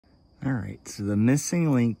All right, so the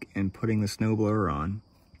missing link in putting the snowblower on,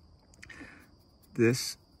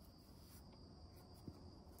 this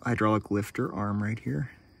hydraulic lifter arm right here,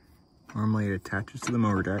 normally it attaches to the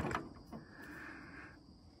mower deck.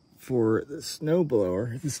 For the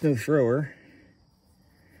snowblower, the snow thrower,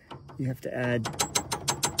 you have to add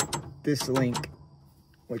this link,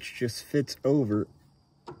 which just fits over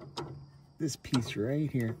this piece right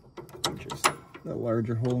here, which is the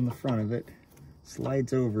larger hole in the front of it,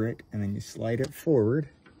 slides over it, and then you slide it forward,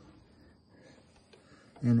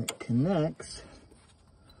 and it connects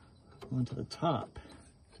onto the top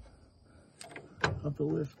of the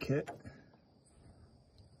lift kit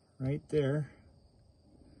right there.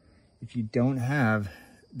 If you don't have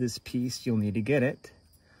this piece, you'll need to get it.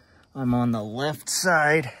 I'm on the left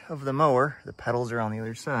side of the mower. The pedals are on the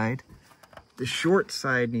other side. The short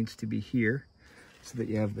side needs to be here so that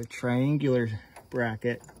you have the triangular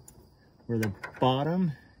bracket where the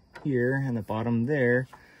bottom here and the bottom there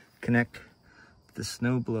connect the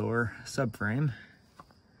snowblower subframe.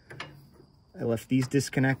 I left these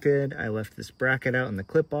disconnected. I left this bracket out and the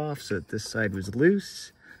clip off so that this side was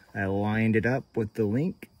loose. I lined it up with the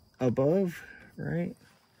link above, right?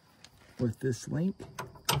 With this link.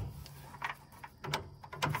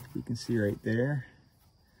 You can see right there.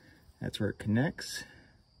 That's where it connects.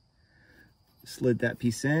 Slid that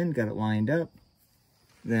piece in, got it lined up.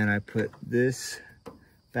 Then I put this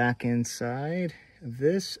back inside of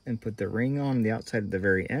this and put the ring on the outside at the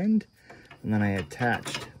very end. And then I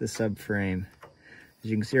attached the subframe. As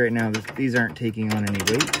you can see right now, these aren't taking on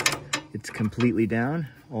any weight. It's completely down,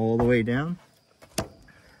 all the way down.